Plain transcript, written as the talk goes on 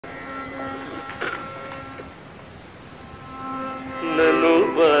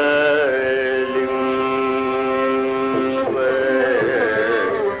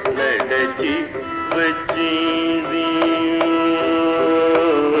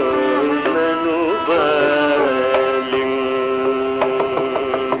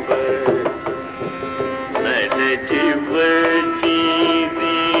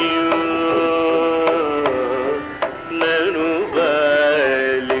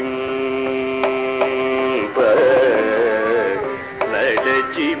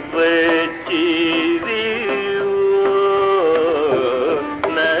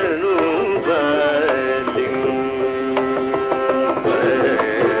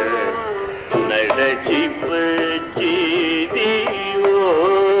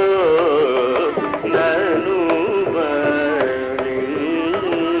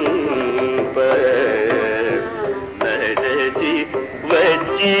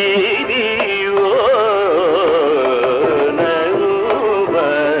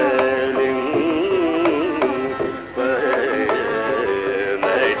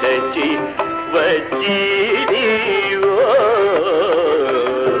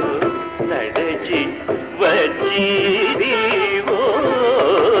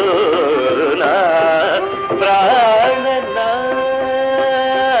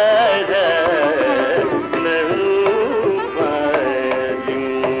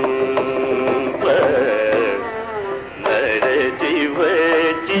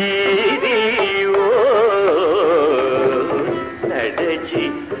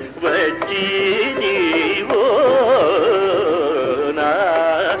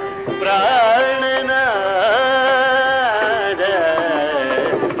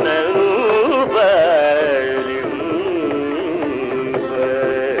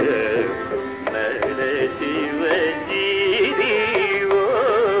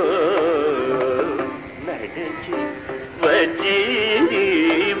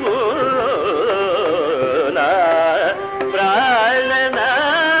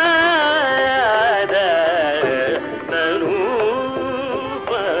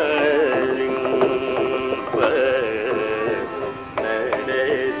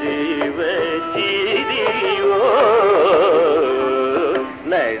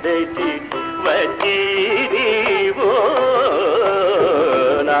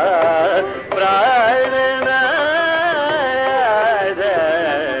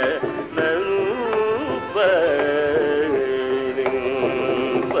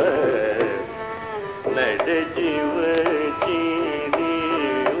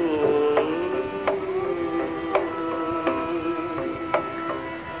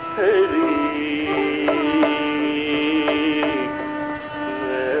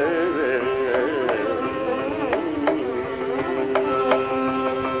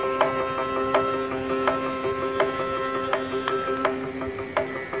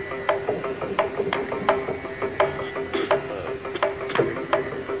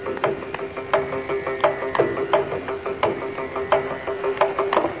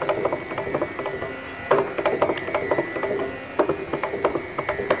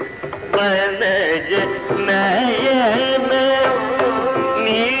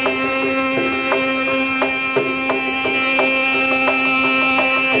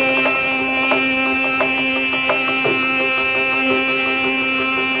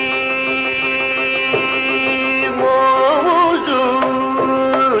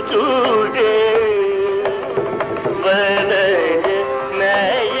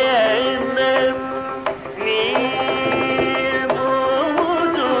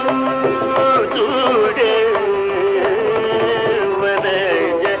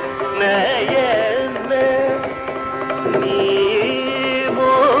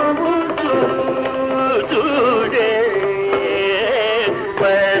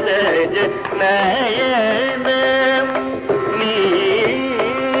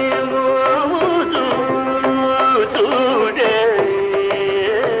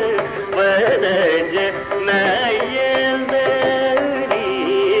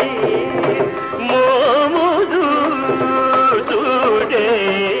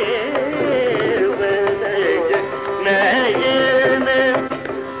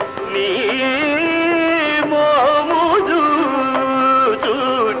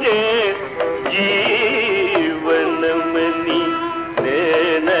जी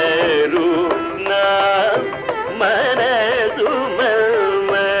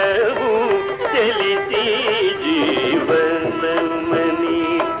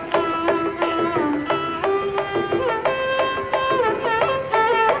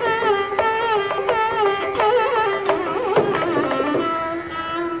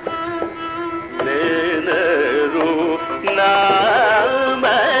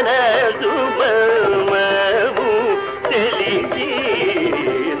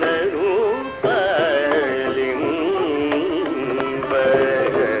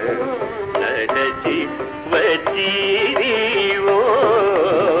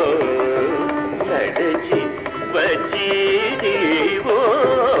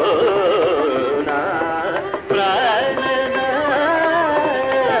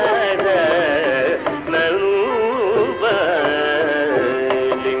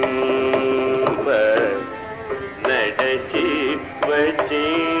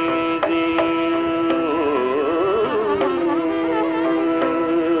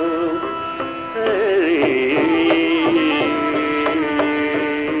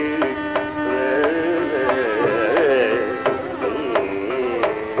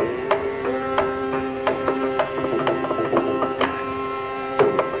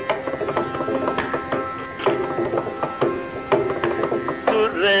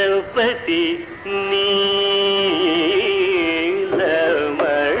ಶ್ರೀಪತಿ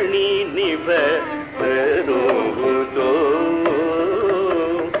ನೀಲಮಣಿ ನಿಭರುವುದೋ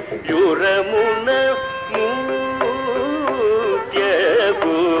ಯುರಮುನ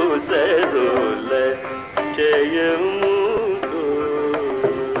ಮೂತ್ಯಭೂ ಸರುಲ ಜಯಮುಗೋ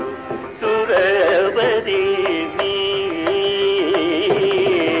ಸುರವದಿ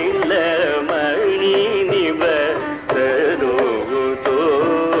ನೀಲಮಣಿ ನಿಭರುವುದೋ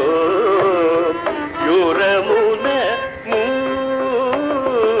ಯುರಮುನ ಮೂತ್ಯಭೂ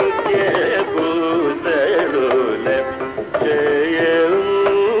ಸರುಲ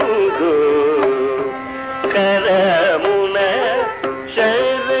జయముగో కరమున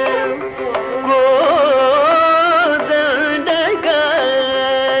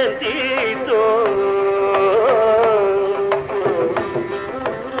శరగోదండకాంతితో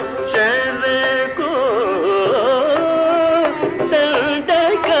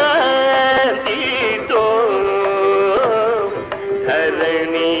శరగోదండకాంతితో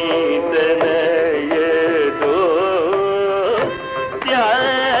Harini తనయతో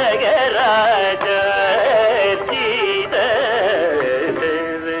Tyagaraja చిదరణి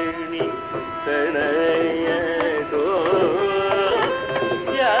తనయతో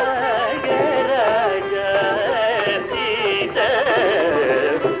Tyagaraja చిదరణి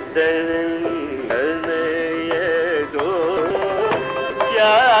తనయతో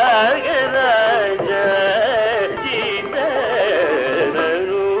Tyagaraja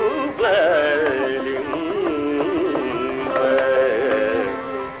చిదరణు Palimpa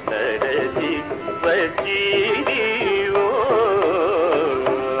Nadachi Vachitivo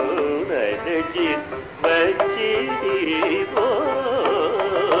Nadachi Vachitivo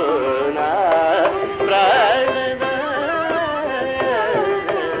na prana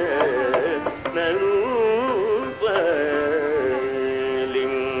Nanu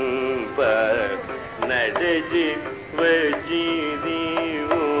Palimpa Nadachi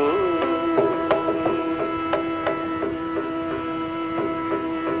Vachitivo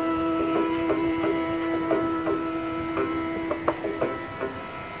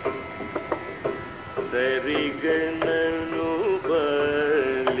Nanu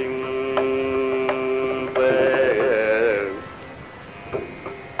Palimpa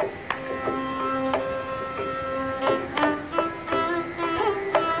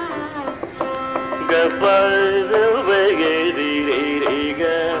Gapada Vagari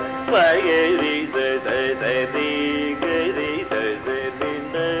Riga Vagari Sadari Gari Sadari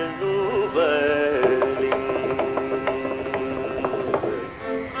Nanu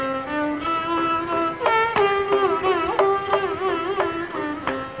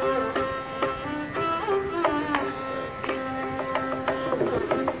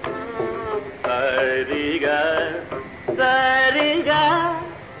Sariga Sariga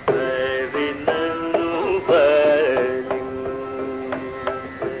Sari Nanu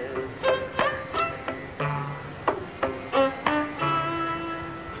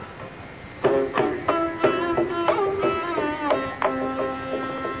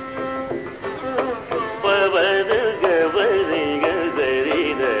Pavada Gavariga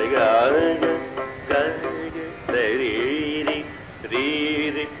Sarida Gaga Gaga Sariri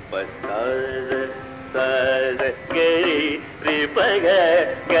Riri Pasada Sada Gari Ripaga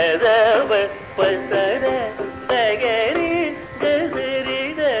Gadava Pasada Sagari Gasari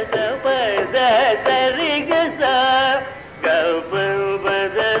Dasapada Sarigasa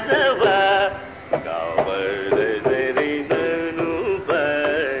Gavada Sava Gavada Sari Nanu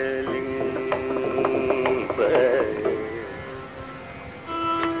Palimpa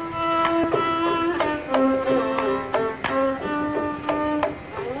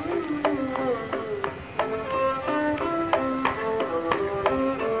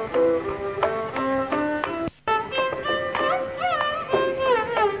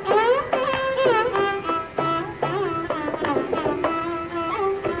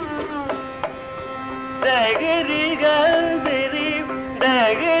Dagari Gazari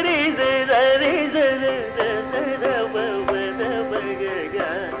Dagari Zari Zari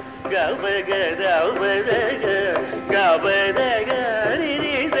Gabagada Gabada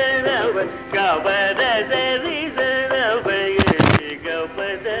Gari Zara Gabada Zari Zara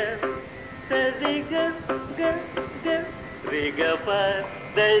Gabada Zariga Rigapa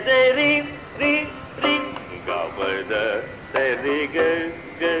Zari Ri Gabada Zariga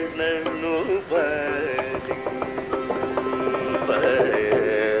Nanu Palimpa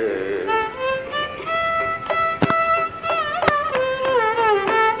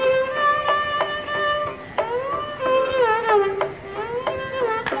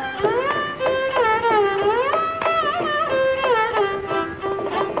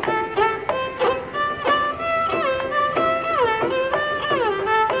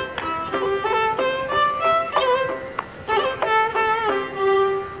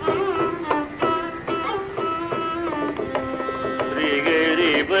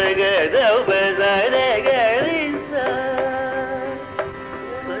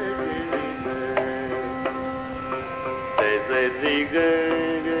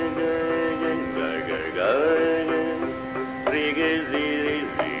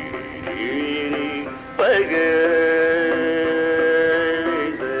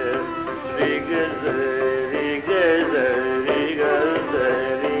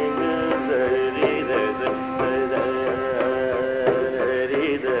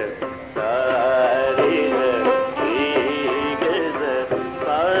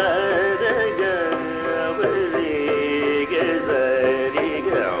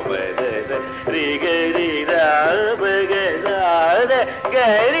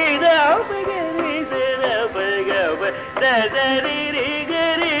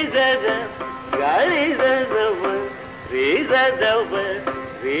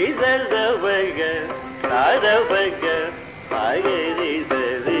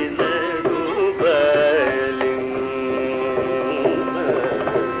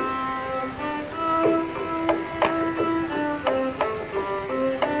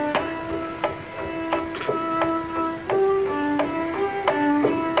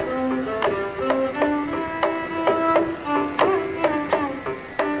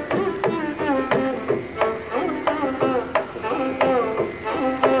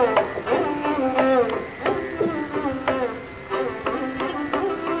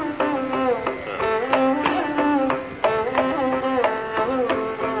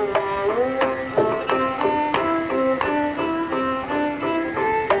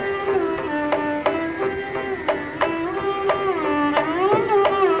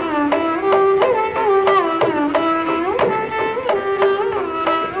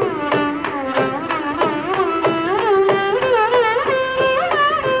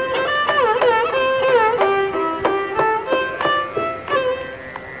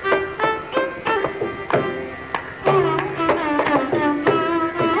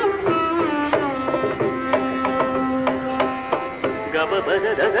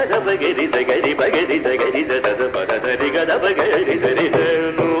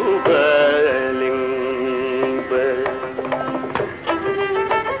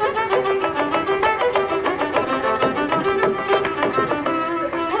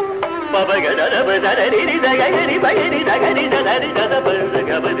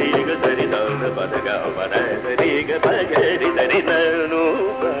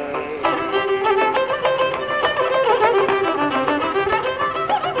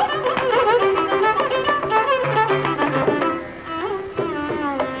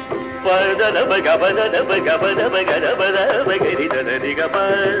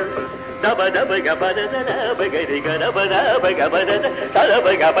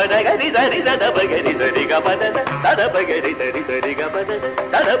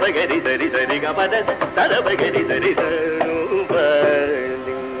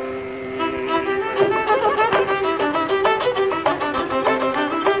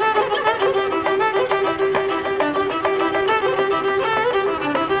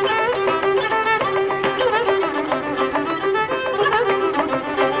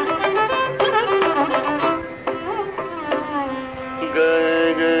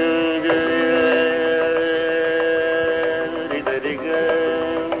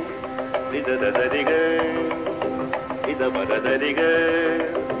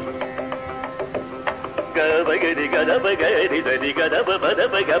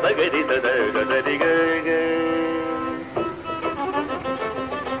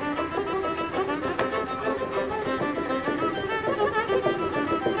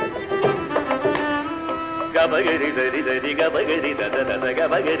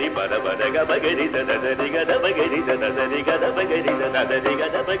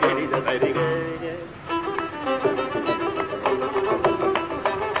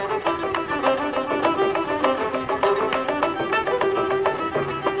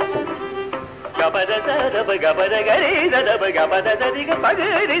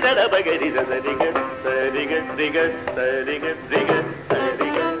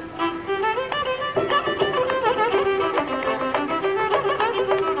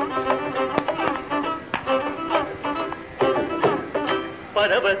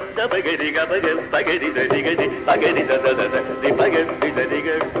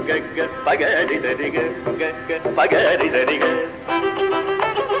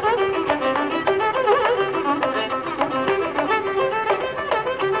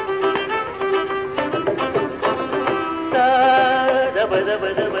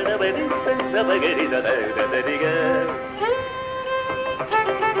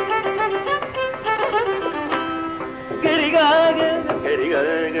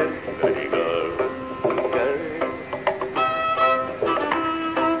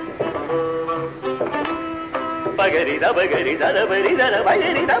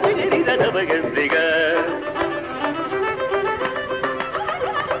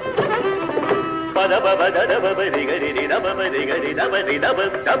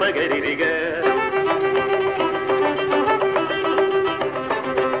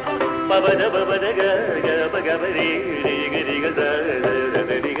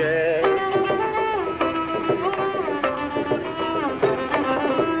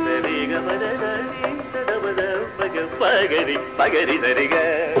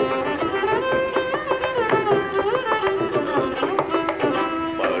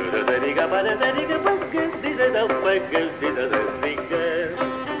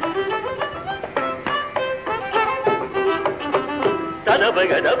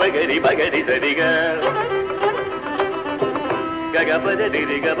Sadabagari bagari sadiga. Gagapada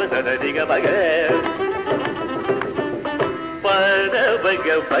diriga basadiga bagar.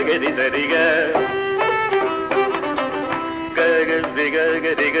 Padabaga bagari sadiga. Gagadiga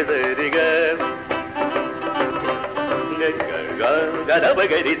gadiga sadiga.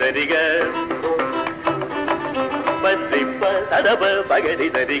 Gadabagari sadiga. Palimpa sadaba bagari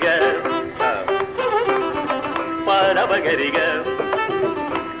sadiga. Padabagariga.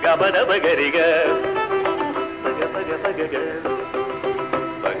 Gabadabagariga. Pagapagapagaga.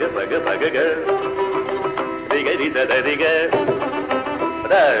 Pagapagapagaga. Diga-di-da-da-diga.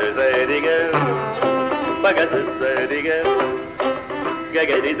 Da-da-diga. Pagasadiga.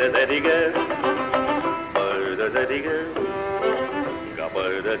 Gaga-di-da-da-diga. Pardadiga.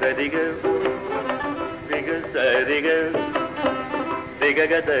 Gabadadiga. Diga-da-diga.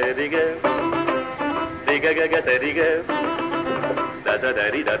 Diga-ga-da-diga. Diga-ga-ga-da-diga.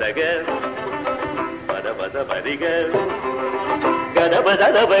 Da-da-da-di-da-da-ga. Ba-da-ba-da-ba-diga.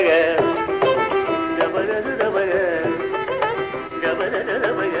 Ga-da-ba-da-da-ba-ga. Ga-ba-da-da-da-ba-ga.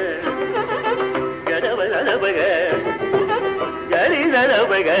 Ga-ba-da-da-da-ba-ga. Ga-da-ba-da-da-ba-ga.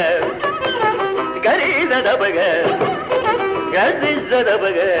 Ga-di-da-da-ba-ga. Ga-di-da-da-ba-ga.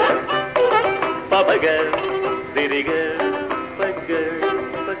 Ga-di-da-da-ba-ga. Ba-ba-ga. Di-di-ga. Ba-ga.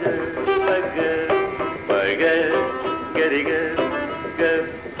 Ba-ga. Ba-ga. Ba-ga. Ga-di-ga. Ga.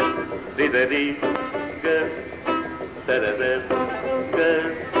 Di-da-di. Ga. Da-da-da. Ga.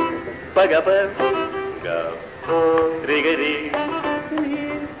 Ba-ga-ba. Ga. Ri-ga-di.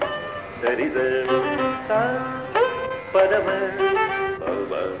 Da-di-da. Sa. Ba-da-ba.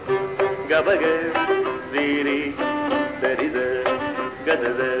 Ba-ba. Ga-ba-ga. Di-di. Da-di-da.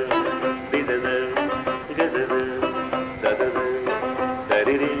 Ga-da-da. Di-da-da. Ga-da-da. Da-da-da.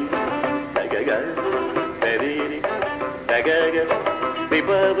 Da-di-di. Da-ga-ga. Da-di-di. Da-ga-ga.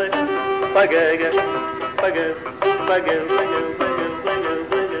 Bi-ba-ba. Ba-ga-ga. Ba-ga. Ba-ga. Ba-ga. Ba-ga. Ba-ga.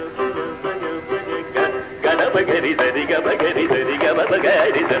 Ba-ga. Ba-ga. Ga-da-ba-ga-di. Da-di-ga-ba-ga-di.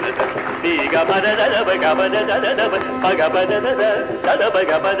 Da-di-ga-ba-ba-ga-di. Da-da-da. Di-ga-ba-da-da-da-ba. Ga-ba-da-da-da. Da-da-ba-ga-ba-da-da.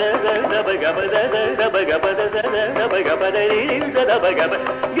 Da-ba-ga-ba-da-da. Da-ba-ga-ba-da-da. Da-ba-ga-ba-da-di. Da-da-ba-ga-ba.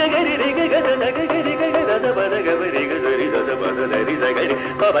 Ga-ga-di-di. Ga-ga-da-da. Ga-ga-di. Ga-ga-da-da-ba-da-ga-ba-di. Ga-da-di. Da-da-ba-da-da-di. Da-ga-di.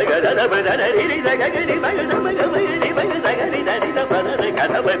 Ba-ba-ga-da-da-ba-da-da-di. Da-ga-di. Ba-ga-da-ba-ga-ba-di. Ba-ga-da-ga-di. Da-di-da-ba-da-da.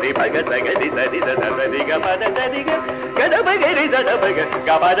 Ga-da-ba-di. Ba-ga-da-ga-di. Da-di-da-da-da-di. Ga-ba-da-da-di. Ga-da-ba-ga-di. Da-da-ba-ga.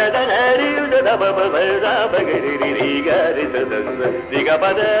 Ga-ba-da-da-da-di. Da-da-ba-ba-ba-da-ba-ga-di-di-di. Ga-di-da-da-da.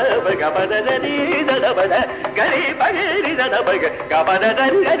 Di-ga-ba-da. Ba-ga-ba-da-da-di. Da-da-ba-da. Ga-di. Ba-ga-di. Da-da-ba-ga.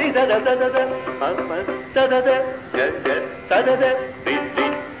 Ga-ba-da-da-di. Da-da-da-da-da. Da-da-da. Ga-ga. Da-da-da. Di-di.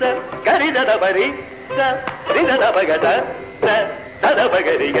 Sa. Ga-di-da-da-ba-di. Sa. Di-da-da-ba-ga-da. Sa.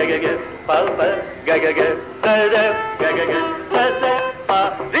 Da-da-ba-ga-di. Ga-ga-ga. Pa-pa. Ga-ga-ga. Da-da. Ga-ga-ga. Da-da. Pa.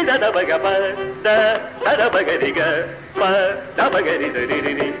 Di-da-da-ba-ga-pa. Da. Da-da-ba-ga-di-ga. Pa.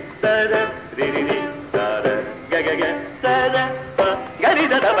 Da-ba-ga-di-da-di-di-di. Da-da. Di-di-di. Da-da. Ga-ga-ga. Da-da. Pa.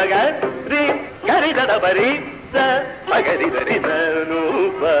 Ga-di-da-da-ba-ga. Ri. Ga-di-da-da-ba-ri. Sa. Ba-ga-di-da-di-da. Nu.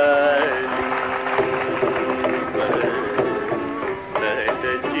 Pa.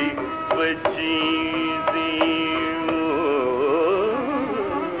 Nadachi Vachitivo.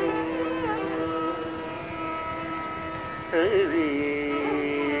 Hari.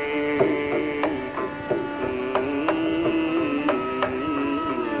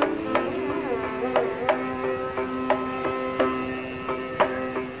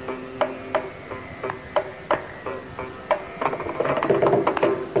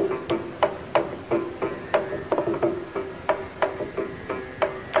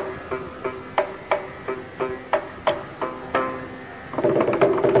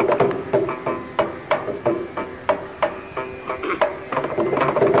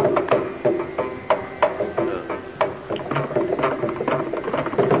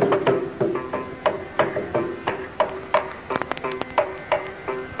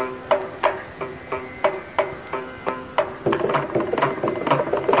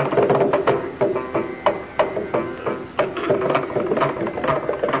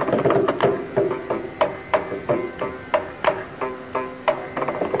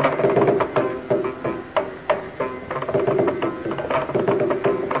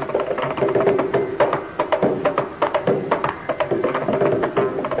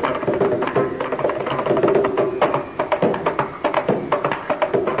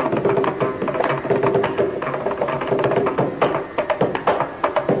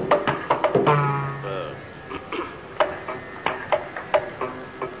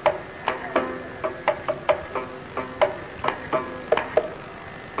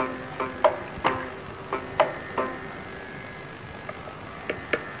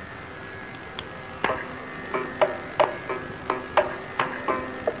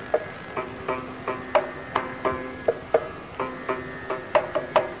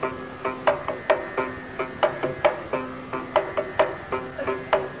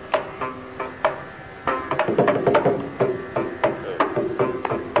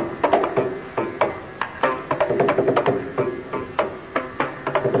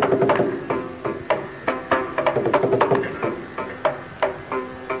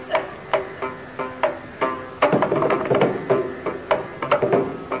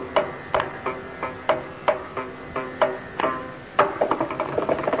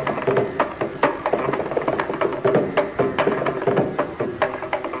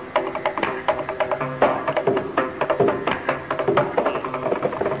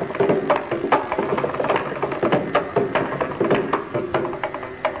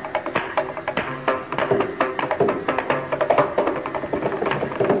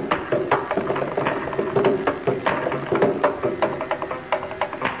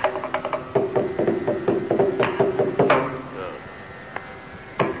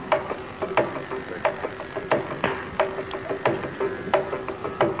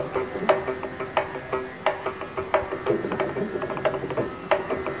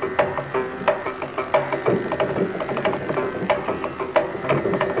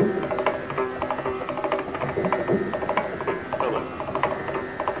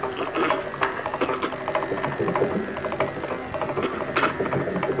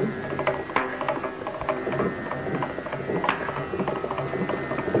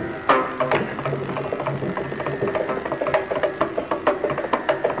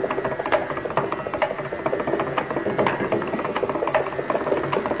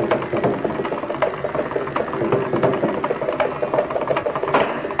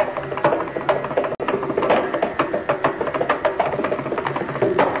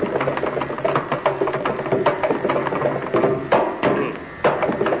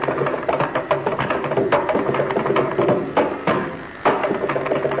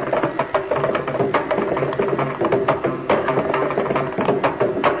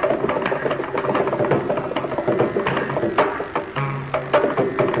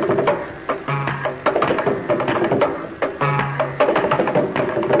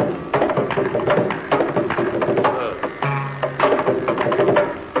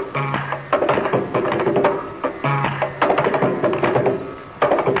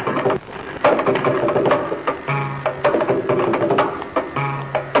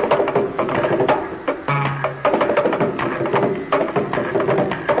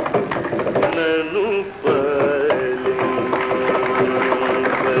 నను పాలింప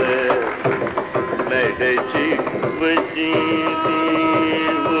నడచి వచితివో